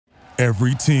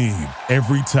Every team,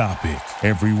 every topic,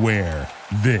 everywhere.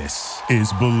 This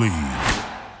is Believe.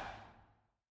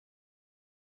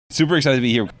 Super excited to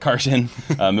be here with Karson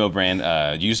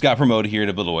Milbrandt. You just got promoted here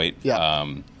to Beloit. Yeah.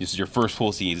 This is your first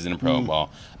full season in pro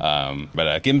ball.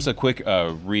 But give us a quick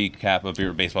recap of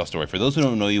your baseball story. For those who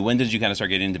don't know you, when did you kind of start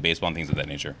getting into baseball and things of that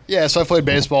nature? Yeah, so I played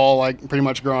baseball like pretty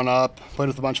much growing up. Played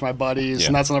with a bunch of my buddies,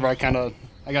 and that's whenever I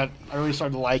really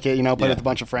started to like it. Played with a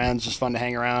bunch of friends, just fun to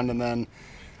hang around. And then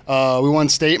we won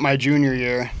state my junior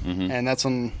year, and that's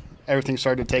when everything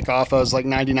started to take off. I was like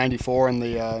 90-94 in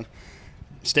the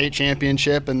state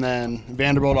championship, and then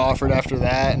Vanderbilt offered after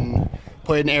that, and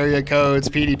played in area codes,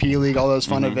 PDP league, all those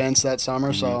fun events that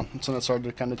summer. So that's when it started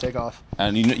to kind of take off.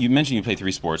 And you mentioned you played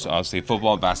three sports, obviously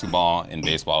football, basketball, and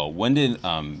baseball. When did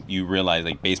you realize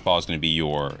like baseball is going to be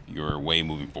your way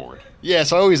moving forward? Yeah,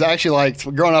 so I always actually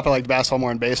growing up, I liked basketball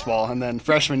more than baseball. And then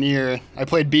freshman year, I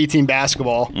played B team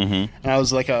basketball, and I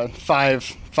was like a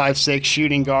 5'6"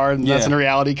 shooting guard, and that's when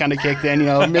reality kind of kicked in.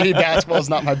 Maybe basketball is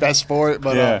not my best sport,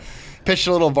 but pitched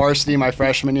a little varsity my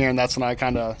freshman year, and that's when I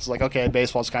kind of was like, okay,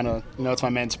 baseball's kind of, it's my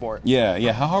main sport.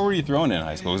 Yeah. How hard were you throwing in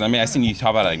high school? Because, I seen you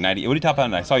top out at like 90. What did you top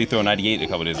out at? I saw you throw 98 a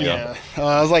couple days ago. Yeah,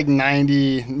 I was like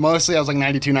 90. Mostly I was like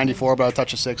 92, 94, but I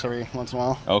touch a 6 every once in a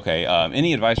while. Okay.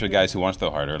 Any advice for guys who want to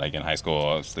throw harder? Like in high school,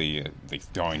 obviously, like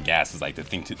throwing gas is like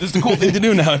this is the cool thing to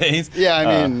do nowadays.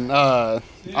 Yeah,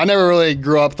 I never really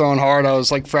grew up throwing hard. I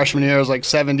was like freshman year, I was like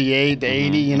 78 to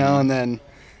 80, and then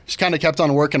just kind of kept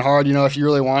on working hard. If you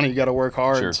really want it, you got to work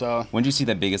hard. Sure. So when did you see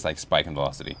that biggest spike in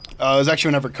velocity? It was actually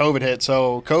whenever COVID hit.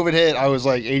 So COVID hit, I was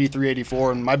like 83,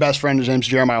 84, and my best friend, his name's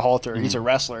Jeremiah Halter. He's a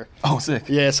wrestler. Oh, sick.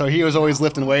 Yeah, so he was always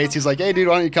lifting weights. He's like, hey, dude,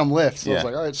 why don't you come lift? So I was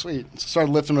like, all right, sweet. So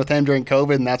started lifting with him during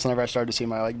COVID, and that's whenever I started to see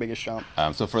my biggest jump.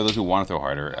 So for those who want to throw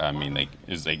harder,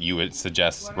 you would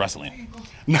suggest wrestling?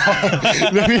 No,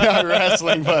 maybe not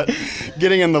wrestling, but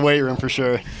getting in the weight room for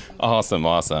sure. Awesome.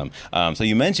 So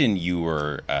you mentioned you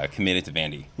were committed to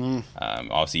Vandy.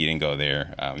 Obviously, you didn't go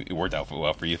there. It worked out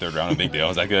well for you. Third round, a big deal.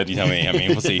 Is that good? You tell me.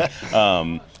 We'll see.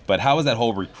 But how was that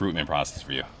whole recruitment process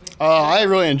for you? I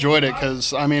really enjoyed it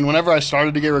because, whenever I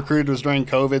started to get recruited, it was during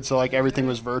COVID, so everything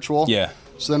was virtual. Yeah.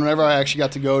 So then whenever I actually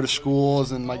got to go to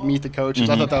schools and meet the coaches,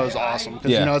 I thought that was awesome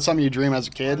because it's something you dream as a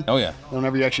kid. Oh yeah. And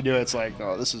whenever you actually do it, it's like,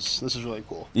 oh, this is really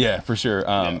cool. Yeah, for sure.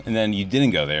 And then you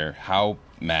didn't go there. How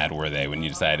mad were they when you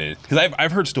decided? Because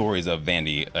I've heard stories of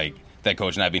Vandy that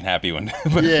coach not being happy when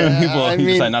people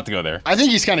decide not to go there. I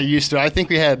think he's kind of used to it. I think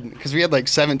we had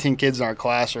 17 kids in our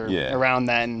class or around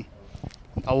that, and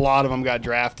a lot of them got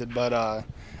drafted, but.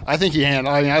 I think he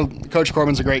handled. Coach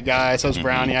Corbin's a great guy. So is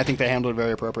Brownie. I think they handled it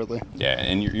very appropriately. Yeah,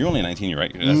 and you're only 19,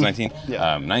 right? That's 19.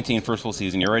 Yeah. 19, first full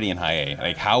season. You're already in high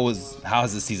A. How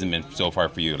has this season been so far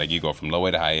for you? You go from low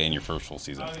A to high A in your first full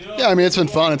season. Yeah, it's been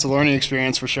fun. It's a learning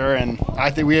experience for sure, and I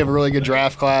think we have a really good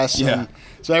draft class. Yeah.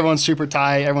 So everyone's super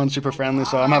tight. Everyone's super friendly.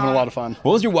 So I'm having a lot of fun.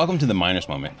 What was your welcome to the minors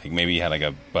moment? Maybe you had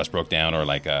a bus broke down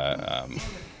or a.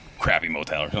 Crappy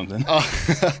motel or something. I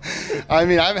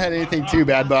haven't had anything too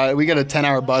bad, but we got a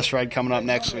 10-hour bus ride coming up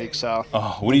next week. So.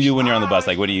 Oh, what do you do when you're on the bus?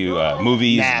 What do you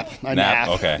movies? Nap. Nap.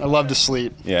 Okay. I love to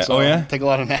sleep. Yeah. So I take a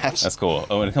lot of naps. That's cool.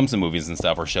 When it comes to movies and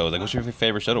stuff or shows, what's your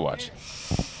favorite show to watch?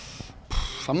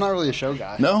 I'm not really a show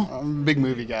guy. No? I'm a big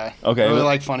movie guy. Okay. I really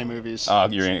like funny movies.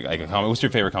 You're in a comedy. What's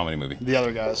your favorite comedy movie? The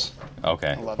Other Guys.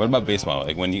 Okay. What about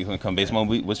baseball? When you come baseball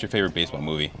movie, what's your favorite baseball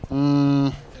movie?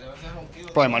 Probably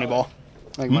Moneyball.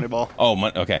 Moneyball. Oh,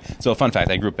 okay. So, fun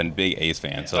fact: I grew up a big A's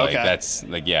fan. So, that's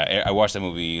I watch that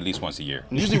movie at least once a year.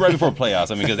 Usually right before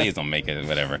playoffs. Because A's don't make it,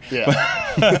 whatever. Yeah.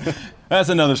 But, that's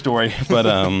another story. But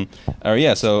So, sorry,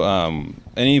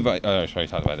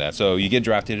 talk about that. So, you get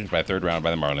drafted by third round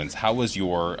by the Marlins. How was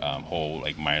your whole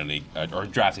minor league or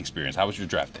draft experience? How was your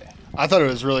draft day? I thought it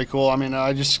was really cool.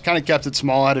 I just kind of kept it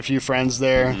small. I had a few friends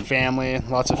there, family,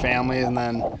 lots of family, and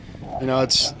then.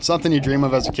 It's something you dream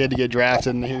of as a kid to get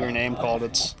drafted and to hear your name called.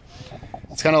 It's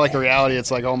kind of like a reality. It's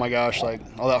like, oh my gosh,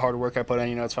 all that hard work I put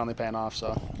in, it's finally paying off.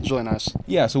 So it's really nice.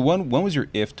 Yeah. So when was your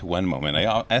if to when moment?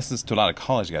 I asked this to a lot of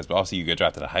college guys, but also you get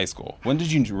drafted at high school. When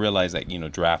did you realize that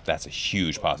draft that's a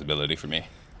huge possibility for me?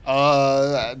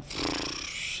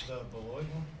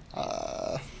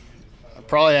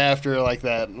 Probably after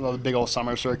that big old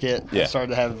summer circuit. Yeah. I started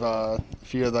to have a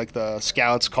few of the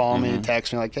scouts call me,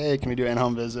 text me hey, can we do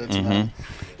in-home visits? And then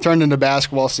turned into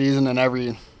basketball season, and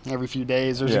every few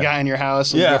days there's a guy in your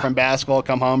house and go from basketball,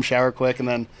 come home, shower quick, and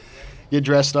then get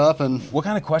dressed up. And what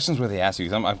kind of questions were they asking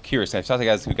you? 'Cause I'm curious. I've talked to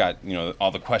guys who got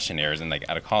all the questionnaires and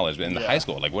out of college, but in the high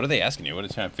school, what are they asking you? What are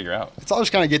they trying to figure out? It's all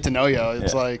just kind of get to know you.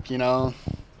 It's what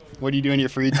do you do in your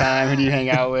free time? Who do you hang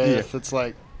out with? It's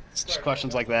It's just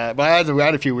questions like that. But I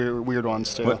had a few weird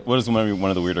ones, too. What is one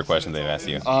of the weirder questions they've asked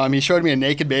you? He showed me a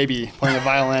naked baby playing a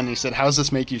violin. And he said, "How does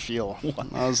this make you feel?"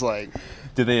 I was like...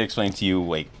 Did they explain to you,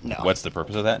 like, no. What's the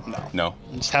purpose of that? No.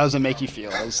 Just how does it make you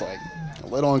feel? I was like, a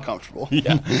little uncomfortable.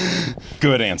 Yeah.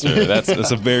 Good answer.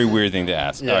 That's a very weird thing to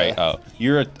ask. Yeah. All right.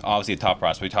 You're obviously a top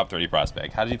prospect, top 30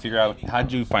 prospect. How did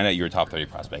you find out you were a top 30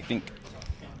 prospect? I think.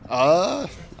 I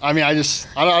mean, I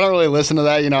don't really listen to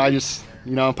that. I just,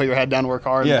 put your head down, work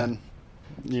hard, and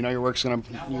then, your work's you're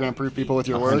gonna prove people with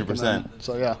your work. 100%.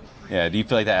 So yeah. Yeah. Do you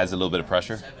feel like that adds a little bit of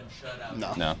pressure?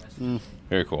 No.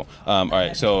 Very cool. All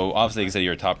right. So obviously, like I said,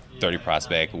 you're a top 30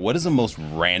 prospect. What is the most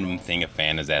random thing a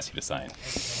fan has asked you to sign?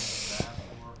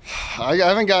 I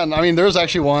haven't gotten. I mean, there was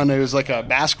actually one. It was like a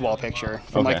basketball picture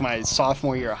from like my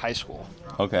sophomore year of high school.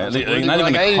 Okay. Like, not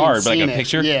even a card, but like a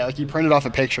picture? Yeah, like he printed off a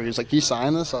picture. He was like, "Can you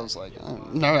sign this?" I was like,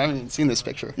 "No, I haven't even seen this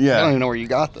picture. Yeah. I don't even know where you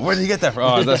got this." Where did you get that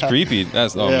from? Oh, that's creepy. Man,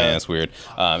 that's weird.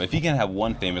 If you can have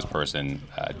one famous person,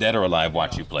 dead or alive,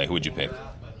 watch you play, who would you pick?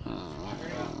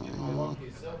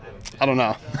 I don't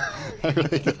know. I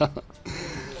really don't.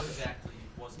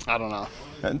 I don't know.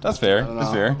 That's fair.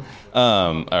 That's fair.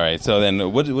 All right. So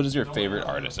then, what is your favorite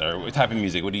artist or what type of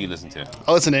music? What do you listen to?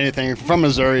 I listen to anything. From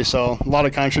Missouri, so a lot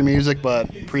of country music, but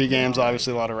pre-games,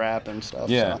 obviously a lot of rap and stuff.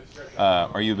 Yeah. So.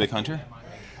 Are you a big hunter?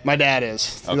 My dad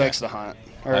is. He likes to hunt.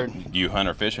 Do you hunt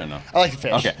or fish or no? I like to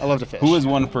fish. Okay. I love to fish. Who is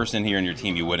one person here in your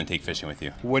team you wouldn't take fishing with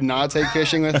you? Would not take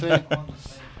fishing with me?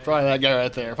 Probably that guy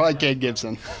right there. Probably Cade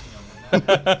Gibson.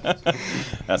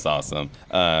 That's awesome.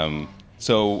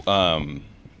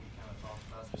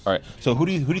 All right. So who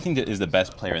do you think is the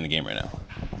best player in the game right now?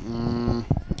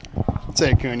 I'd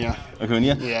say Acuna.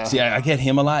 Acuna? Yeah. See, I get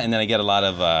him a lot, and then I get a lot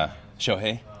of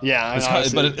Shohei. Yeah,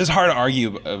 but it's hard to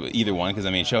argue either one because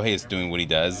I mean Shohei is doing what he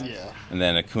does. Yeah. And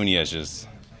then Acuna is just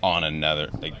on another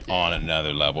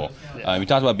level. Yeah. You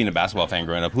talked about being a basketball fan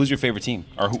growing up. Who's your favorite team?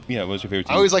 What was your favorite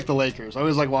team? I always like the Lakers. I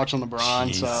always like watching LeBron.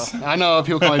 Jeez. So I know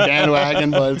people call me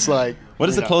bandwagon, but it's like. What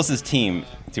is the closest team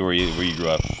to where you grew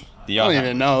up? I don't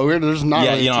even know. There's not.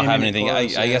 Yeah, really you don't have anything.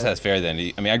 Close, I guess that's fair then.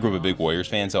 I mean, I grew up a big Warriors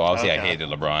fan, so obviously I hated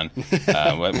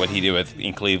LeBron. What he did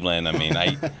in Cleveland. I mean,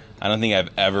 I don't think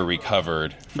I've ever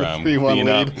recovered from being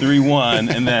up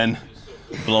 3-1 and then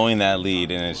blowing that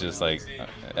lead, and it's just like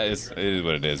it is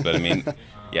what it is. But I mean.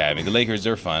 Yeah, I mean the Lakers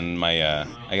are fun. I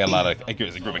grew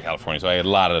up in California, so I had a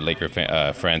lot of Laker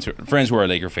friends who are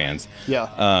Laker fans.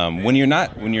 Yeah. When you're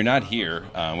not here,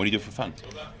 what do you do for fun?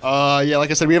 Yeah,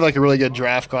 like I said, we have like a really good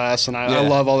draft class, and I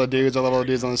love all the dudes. I love all the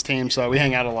dudes on this team, so we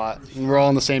hang out a lot. And we're all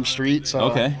in the same street,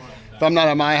 so if I'm not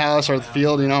at my house or the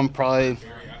field, I'm probably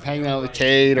hanging out with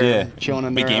Cade or chilling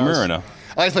in their Big gamer house. or no?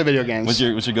 I like to play video games. What's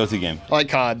your go-to game? I like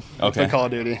COD. Okay. I play Call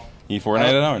of Duty. You Fortnite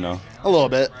at all or no? A little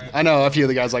bit. I know a few of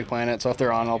the guys like playing it, so if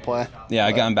they're on, I'll play. Yeah,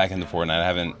 I've gotten back into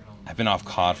Fortnite. I've been off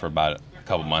COD for about a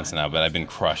couple months now, but I've been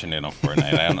crushing it on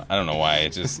Fortnite. I don't know why. It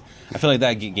just I feel like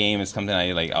that game is something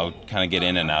I'll kind of get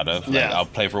in and out of. Like, I'll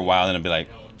play for a while and I'll be like,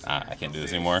 I can't do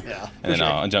this anymore. Yeah. And then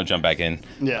I'll jump back in.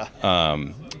 Yeah.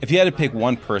 If you had to pick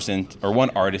one person or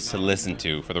one artist to listen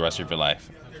to for the rest of your life,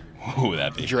 who would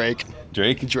that be? Drake.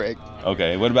 Drake.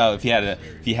 Okay. What about if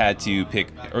you had to pick,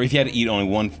 or if you had to eat only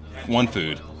one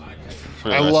food?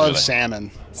 I love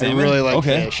salmon. I really like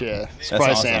fish. Yeah, it's probably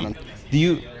awesome. salmon. Do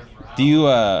you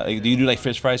do like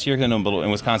fish fries here? Because I know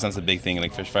in Wisconsin it's a big thing,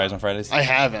 like fish fries on Fridays. I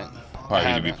haven't. Probably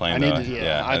need to be playing though.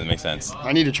 That makes sense.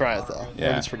 I need to try it though.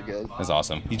 Yeah, it's pretty good. That's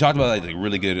awesome. You talked about like the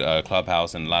really good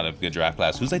clubhouse and a lot of good draft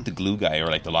class. Who's like the glue guy or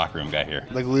like the locker room guy here?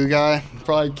 The glue guy,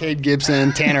 probably Cade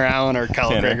Gibson, Tanner Allen, or Kyle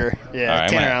Krieger. Yeah,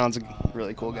 Tanner Allen's a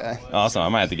really cool guy. Awesome. I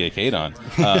might have to get Cade on.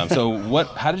 So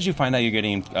how did you find out you're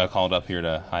getting called up here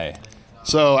to High A?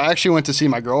 So I actually went to see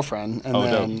my girlfriend,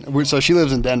 and so she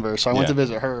lives in Denver. So I went to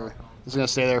visit her. I was gonna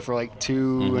stay there for like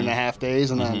 2.5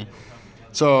 days, and then.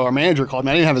 So our manager called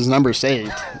me. I didn't have his number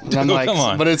saved. And I'm like,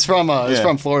 but it's from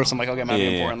Florida. So I'm like, okay, it might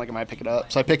be important. Like, I might pick it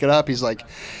up. So I pick it up. He's like,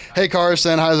 hey,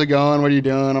 Karson, how's it going? What are you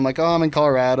doing? I'm like, oh, I'm in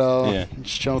Colorado. Yeah.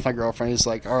 Just chilling with my girlfriend. He's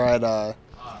like, all right,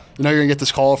 you're gonna get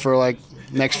this call for like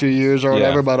next few years or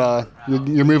whatever, but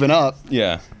you're moving up.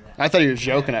 Yeah. I thought he was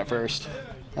joking at first.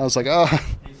 I was like, oh.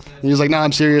 He was like, no,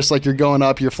 I'm serious. Like, you're going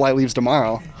up. Your flight leaves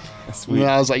tomorrow. Sweet. And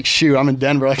I was like, shoot, I'm in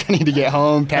Denver. Like, I need to get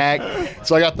home, pack.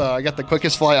 So I got the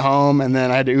quickest flight home, and then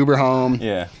I had to Uber home.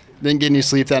 Yeah. Didn't get any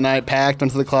sleep that night. Packed,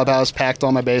 went to the clubhouse, packed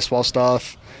all my baseball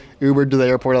stuff. Ubered to the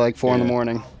airport at like 4 in the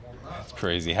morning.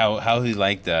 crazy. How he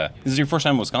liked? Is this your first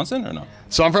time in Wisconsin or no?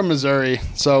 So I'm from Missouri.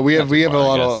 So we have a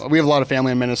lot of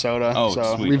family in Minnesota. Oh,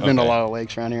 so sweet. we've been to a lot of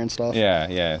lakes around here and stuff. Yeah,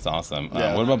 it's awesome.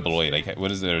 Yeah. What about Beloit? Like,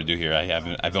 what is there to do here?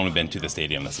 I've only been to the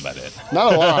stadium. That's about it.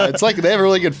 Not a lot. It's like they have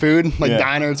really good food, like Yeah.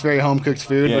 diner. It's very home cooked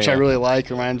food, which I yeah. really like.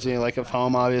 Reminds me like of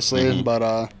home, obviously. Mm-hmm.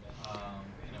 But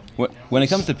when it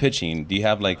comes to pitching, do you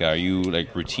have are you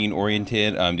like routine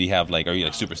oriented? Do you have are you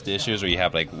like superstitious, or you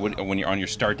have when you're on your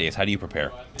start days? How do you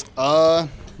prepare?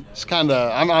 it's kind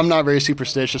of I'm not very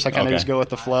superstitious. I kind of just go with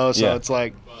the flow. So it's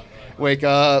like wake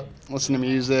up, listen to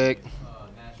music,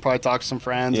 probably talk to some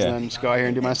friends, and then just go out here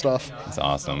and do my stuff. That's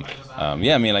awesome. I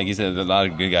mean, like you said, a lot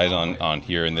of good guys on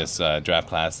here in this draft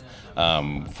class.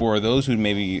 For those who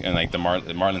maybe and like the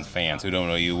Marlins fans who don't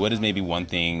know you, what is maybe one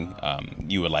thing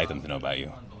you would like them to know about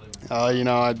you?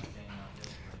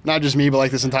 Not just me, but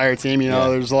like this entire team.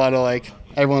 There's a lot of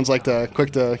everyone's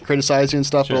quick to criticize you and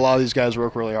stuff, Sure. but a lot of these guys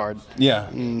work really hard. Yeah.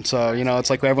 And so it's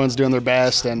like everyone's doing their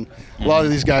best, and a lot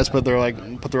of these guys put their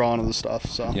all into the stuff.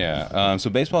 So yeah. So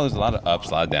baseball, there's a lot of ups,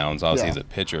 a lot of downs. Obviously, Yeah. as a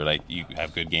pitcher, you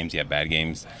have good games, you have bad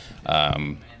games. How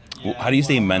do you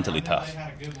stay mentally tough?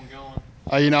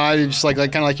 I just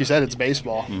kind of like you said, it's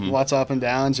baseball. Lots of up and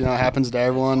downs. It happens to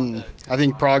everyone. I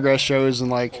think progress shows in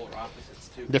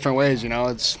different ways.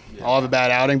 I'll have a bad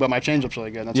outing, but my changeup's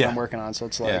really good. That's what I'm working on. So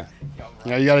it's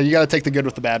you gotta take the good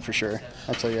with the bad for sure.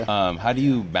 I'll tell you. How do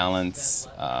you balance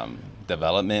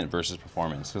development versus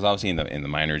performance? Because obviously in the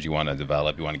minors you want to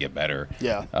develop, you want to get better.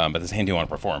 Yeah. But at the same time you want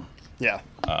to perform. Yeah.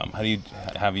 How do you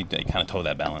kind of toe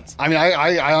that balance? I mean,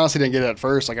 I honestly didn't get it at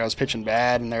first. I was pitching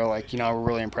bad, and they were like, we're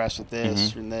really impressed with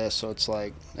this and this. So it's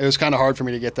it was kind of hard for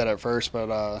me to get that at first,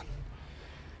 but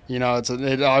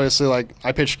it obviously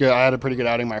I pitched good. I had a pretty good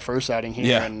outing my first outing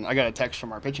here, and I got a text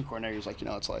from our pitching coordinator. He's like,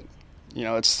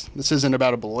 this isn't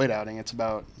about a Beloit outing. It's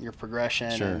about your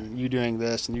progression and you doing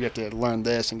this, and you have to learn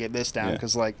this and get this down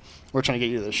because we're trying to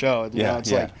get you to the show.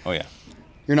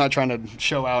 You're not trying to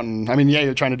show out, and I mean,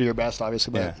 you're trying to do your best,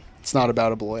 obviously, but it's not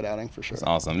about a Beloit outing for sure. That's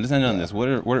awesome. Let's end on this. What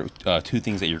are two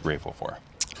things that you're grateful for?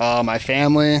 My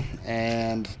family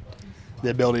and the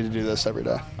ability to do this every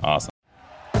day. Awesome.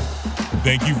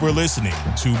 Thank you for listening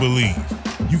to Believe.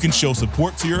 You can show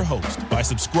support to your host by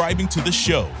subscribing to the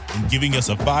show and giving us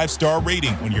a 5-star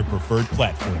rating on your preferred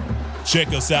platform. Check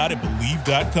us out at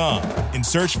Believe.com and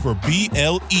search for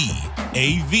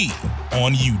BLEAV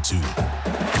on YouTube.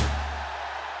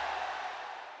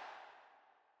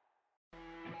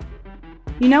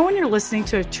 When you're listening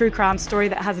to a true crime story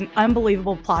that has an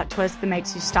unbelievable plot twist that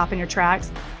makes you stop in your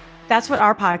tracks? That's what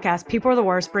our podcast, People Are the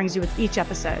Worst, brings you with each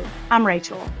episode. I'm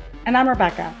Rachel. And I'm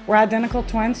Rebecca. We're identical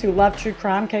twins who love true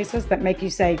crime cases that make you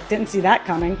say, didn't see that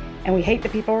coming, and we hate the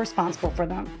people responsible for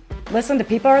them. Listen to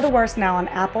People Are the Worst now on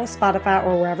Apple, Spotify,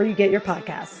 or wherever you get your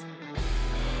podcasts.